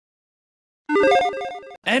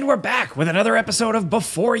And we're back with another episode of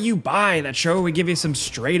Before You Buy, that show where we give you some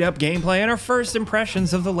straight up gameplay and our first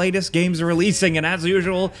impressions of the latest games releasing. And as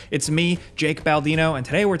usual, it's me, Jake Baldino, and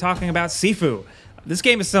today we're talking about Sifu. This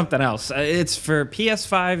game is something else. It's for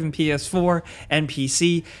PS5 and PS4 and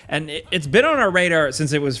PC, and it's been on our radar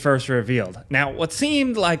since it was first revealed. Now, what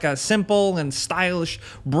seemed like a simple and stylish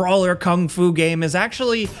brawler kung fu game is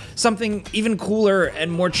actually something even cooler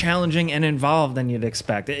and more challenging and involved than you'd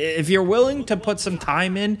expect. If you're willing to put some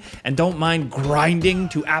time in and don't mind grinding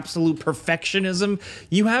to absolute perfectionism,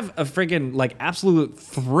 you have a friggin' like absolute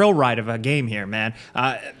thrill ride of a game here, man.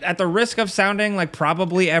 At the risk of sounding like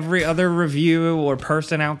probably every other review or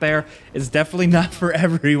person out there, is definitely not for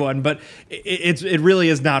everyone, but it really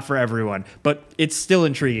is not for everyone, but it's still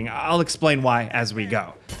intriguing. I'll explain why as we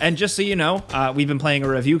go. And just so you know, we've been playing a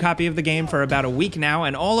review copy of the game for about a week now,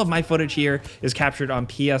 and all of my footage here is captured on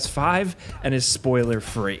PS5 and is spoiler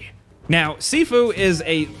free. Now, Sifu is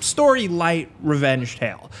a story-light revenge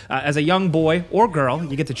tale. As a young boy or girl,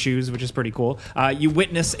 you get to choose, which is pretty cool, you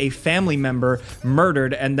witness a family member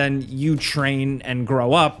murdered, and then you train and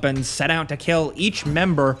grow up and set out to kill each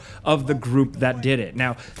member of the group that did it.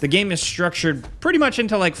 Now, the game is structured pretty much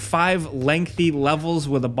into like 5 lengthy levels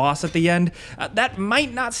with a boss at the end. That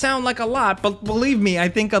might not sound like a lot, but believe me, I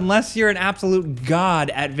think unless you're an absolute god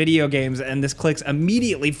at video games and this clicks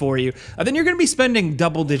immediately for you, then you're going to be spending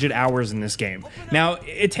double-digit hours in this game. Now,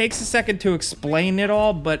 it takes a second to explain it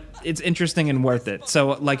all, but it's interesting and worth it.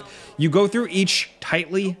 So, like, you go through each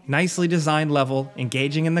tightly, nicely designed level,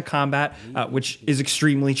 engaging in the combat, which is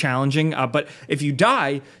extremely challenging, but if you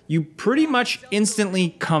die, you pretty much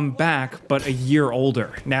instantly come back, but a year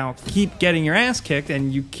older. Now, keep getting your ass kicked,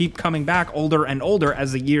 and you keep coming back older and older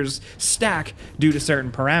as the years stack due to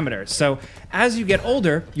certain parameters. So, as you get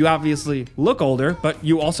older, you obviously look older, but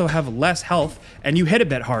you also have less health, and you hit a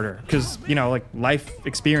bit harder, because, you know, like, life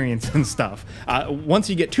experience and stuff. Once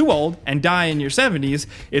you get too old and die in your 70s,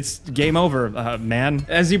 it's game over, man.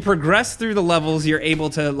 As you progress through the levels, you're able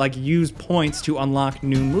to, like, use points to unlock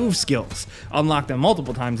new move skills. Unlock them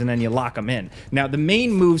multiple times, and then you lock them in. Now, the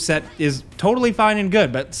main move set is totally fine and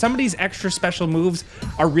good, but some of these extra special moves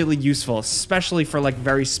are really useful, especially for, like,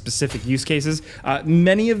 very specific use cases.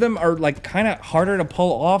 Many of them are, like, kind of harder to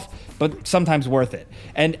pull off, but sometimes worth it.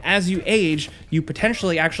 And as you age, you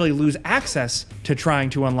potentially actually lose access to trying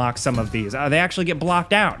to unlock some of these. They actually get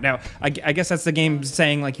blocked out. Now, I guess that's the game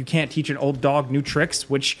saying, like, you can't teach an old dog new tricks,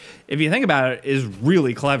 which, if you think about it, is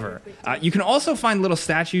really clever. You can also find little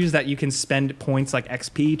statues that you can spend points like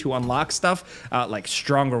XP to unlock stuff, like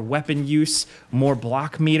stronger weapon use, more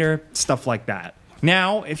block meter, stuff like that.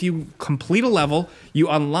 Now, if you complete a level, you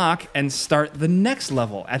unlock and start the next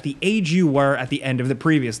level at the age you were at the end of the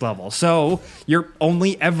previous level. So you're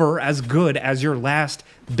only ever as good as your last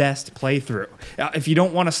best playthrough. If you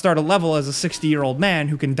don't want to start a level as a 60-year-old man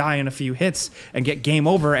who can die in a few hits and get game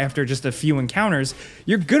over after just a few encounters,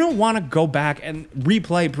 you're gonna want to go back and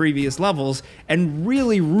replay previous levels and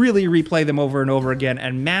really replay them over and over again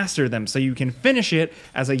and master them so you can finish it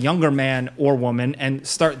as a younger man or woman and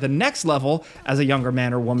start the next level as a younger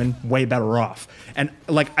man or woman way better off. And,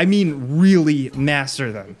 like, I mean really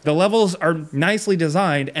master them. The levels are nicely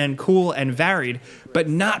designed and cool and varied, but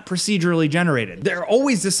not procedurally generated. They're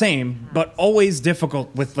always the same, but always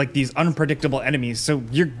difficult with, like, these unpredictable enemies. So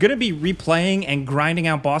you're gonna be replaying and grinding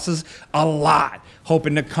out bosses a lot,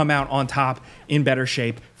 hoping to come out on top in better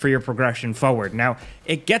shape for your progression forward. Now,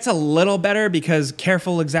 it gets a little better because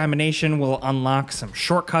careful examination will unlock some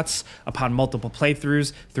shortcuts upon multiple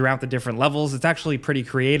playthroughs throughout the different levels. It's actually pretty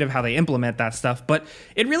creative how they implement that stuff, but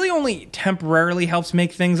it really only temporarily helps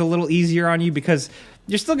make things a little easier on you because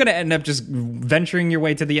you're still going to end up just venturing your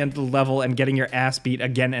way to the end of the level and getting your ass beat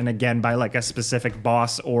again and again by, like, a specific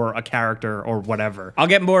boss or a character or whatever. I'll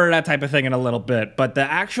get more of that type of thing in a little bit, but the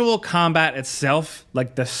actual combat itself,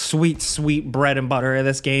 like the sweet bread and butter of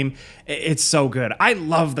this game, it's so good. I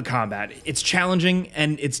love the combat. It's challenging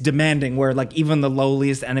and it's demanding where, like, even the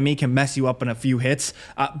lowliest enemy can mess you up in a few hits,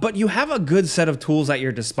 but you have a good set of tools at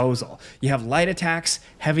your disposal. You have light attacks,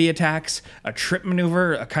 heavy attacks, a trip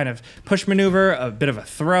maneuver, a kind of push maneuver, a bit of a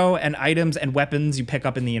throw, and items and weapons you pick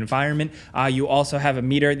up in the environment. You also have a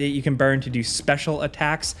meter that you can burn to do special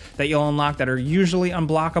attacks that you'll unlock that are usually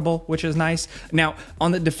unblockable, which is nice. Now,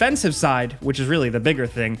 on the defensive side, which is really the bigger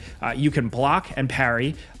thing, you can block and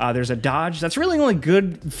parry. There's a dodge that's really only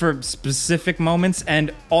good for specific moments,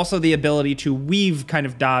 and also the ability to weave kind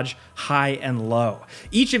of dodge high and low.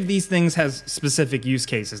 Each of these things has specific use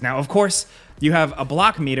cases. Now, of course, You have a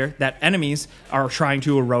block meter that enemies are trying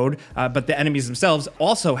to erode, but the enemies themselves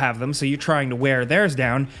also have them, so you're trying to wear theirs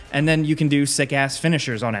down, and then you can do sick-ass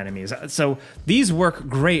finishers on enemies. So these work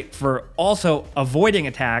great for also avoiding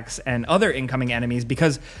attacks and other incoming enemies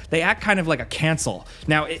because they act kind of like a cancel.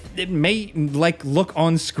 Now, it may like look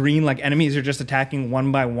on screen like enemies are just attacking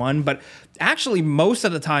one by one, but actually most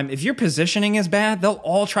of the time, if your positioning is bad, they'll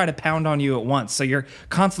all try to pound on you at once. So you're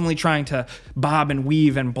constantly trying to bob and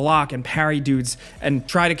weave and block and parry dudes and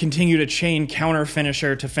try to continue to chain counter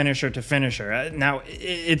finisher to finisher to finisher. Now,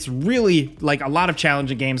 it's really like a lot of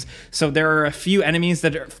challenging games. So there are a few enemies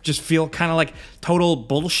that just feel kind of like total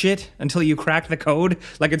bullshit until you crack the code.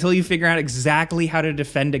 Like until you figure out exactly how to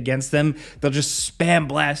defend against them, they'll just spam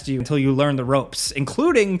blast you until you learn the ropes,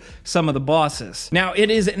 including some of the bosses. Now, it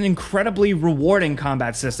is an incredibly rewarding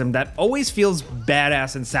combat system that always feels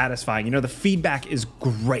badass and satisfying. You know, the feedback is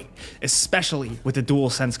great, especially with the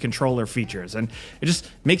DualSense controller features, and it just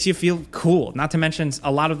makes you feel cool. Not to mention,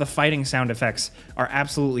 a lot of the fighting sound effects are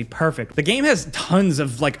absolutely perfect. The game has tons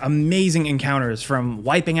of like amazing encounters, from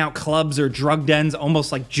wiping out clubs or drug dens,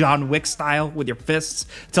 almost like John Wick style with your fists,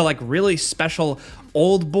 to like really special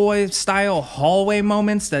old boy style hallway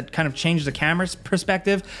moments that kind of change the camera's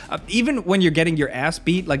perspective. Even when you're getting your ass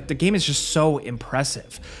beat, like the game is just so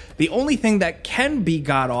impressive. The only thing that can be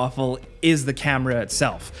god-awful is the camera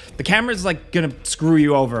itself. The camera is like gonna screw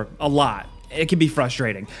you over a lot. It can be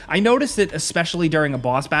frustrating. I noticed it especially during a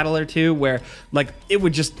boss battle or two where like it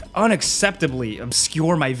would just unacceptably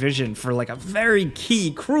obscure my vision for like a very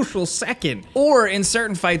key, crucial second. Or in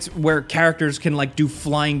certain fights where characters can like do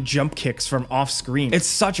flying jump kicks from off screen. It's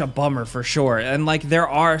such a bummer for sure. And like there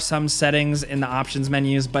are some settings in the options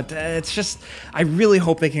menus, but it's just, I really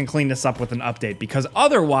hope they can clean this up with an update, because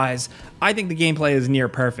otherwise I think the gameplay is near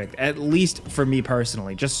perfect, at least for me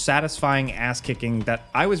personally. Just satisfying ass kicking that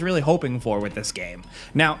I was really hoping for with this game.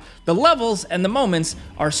 Now, the levels and the moments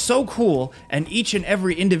are so cool, and each and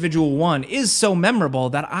every individual one is so memorable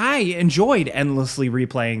that I enjoyed endlessly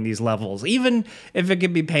replaying these levels, even if it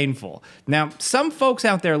can be painful. Now, some folks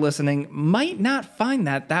out there listening might not find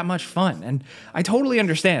that much fun, and I totally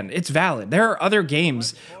understand. It's valid. There are other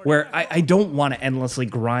games where I don't want to endlessly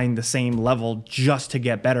grind the same level just to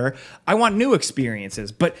get better. I want new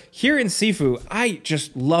experiences, but here in Sifu, I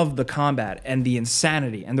just love the combat and the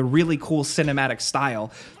insanity and the really cool cinematic style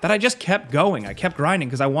that I just kept going. I kept grinding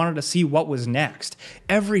because I wanted to see what was next.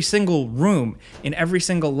 Every single room in every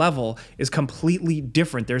single level is completely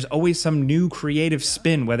different. There's always some new creative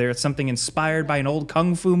spin, whether it's something inspired by an old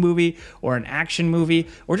kung fu movie or an action movie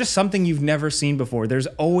or just something you've never seen before. There's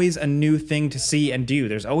always a new thing to see and do.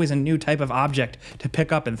 There's always a new type of object to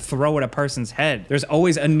pick up and throw at a person's head. There's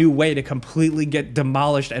always a new way to completely get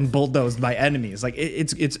demolished and bulldozed by enemies. Like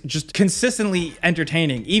it's just consistently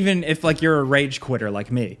entertaining, even if like you're a rage quitter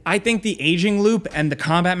like me. I think the aging loop and the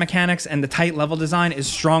combat mechanics and the tight level design is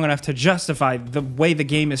strong enough to justify the way the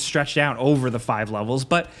game is stretched out over the 5 levels,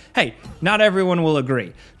 but hey, not everyone will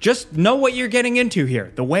agree. Just know what you're getting into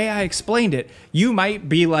here. The way I explained it, you might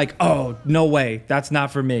be like, oh, no way, that's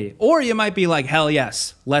not for me. Or you might be like, hell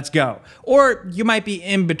yes, let's go. Or you might be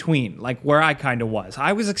in between, like where I kind of was.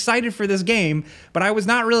 I was excited for this game, but I was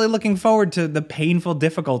not really looking forward to the painful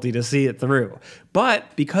difficulty to see it through.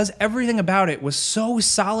 But because everything about it was so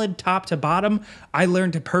solid top to bottom, I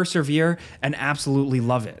learned to persevere and absolutely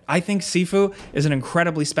love it. I think Sifu is an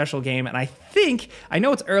incredibly special game, and I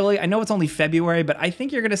know it's early, I know it's only February, but I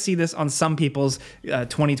think you're gonna see this on some people's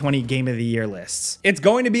 2020 Game of the Year lists. It's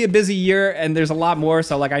going to be a busy year, and there's a lot more,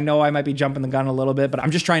 so like I know I might be jumping the gun a little bit, but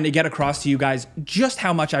I'm just trying to get across to you guys just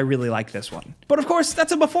how much I really like this one. But of course,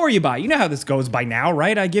 that's a before you buy. You know how this goes by now,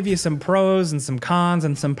 right? I give you some pros and some cons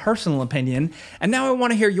and some personal opinion, and now I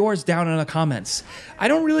wanna hear yours down in the comments. I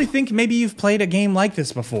don't really think maybe you've played a game like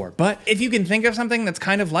this before, but if you can think of something that's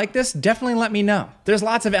kind of like this, definitely let me know. There's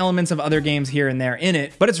lots of elements of other games here and there in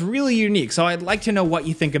it, but it's really unique, so I'd like to know what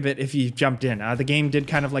you think of it if you jumped in. The game did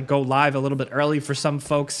kind of like go live a little bit early for some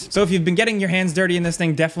folks, so if you've been getting your hands dirty in this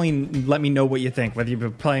thing, definitely let me know what you think, whether you've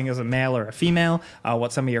been playing as a male or a female,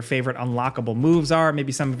 what some of your favorite unlockable moves are,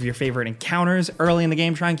 maybe some of your favorite encounters early in the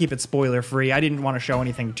game. Try and keep it spoiler free. I didn't want to show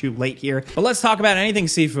anything too late here, but let's talk about anything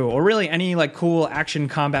Sifu, or really any like cool action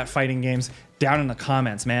combat fighting games down in the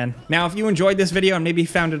comments, man. Now, if you enjoyed this video and maybe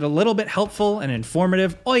found it a little bit helpful and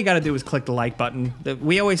informative, all you gotta do is click the like button.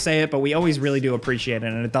 We always say it, but we always really do appreciate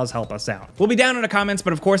it, and it does help us out. We'll be down in the comments,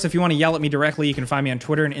 but of course, if you wanna yell at me directly, you can find me on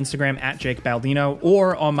Twitter and Instagram at Jake Baldino,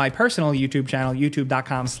 or on my personal YouTube channel,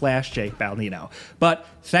 youtube.com/Jake Baldino. But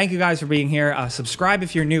thank you guys for being here. Subscribe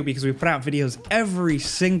if you're new, because we put out videos every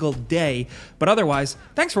single day. But otherwise,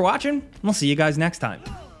 thanks for watching, and we'll see you guys next time.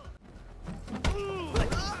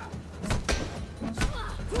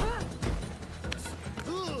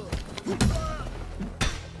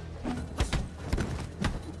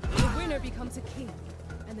 winner becomes a king,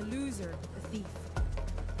 and the loser a thief.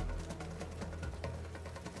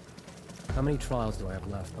 How many trials do I have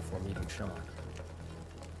left before meeting Sean?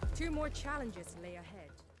 2 more challenges lay ahead.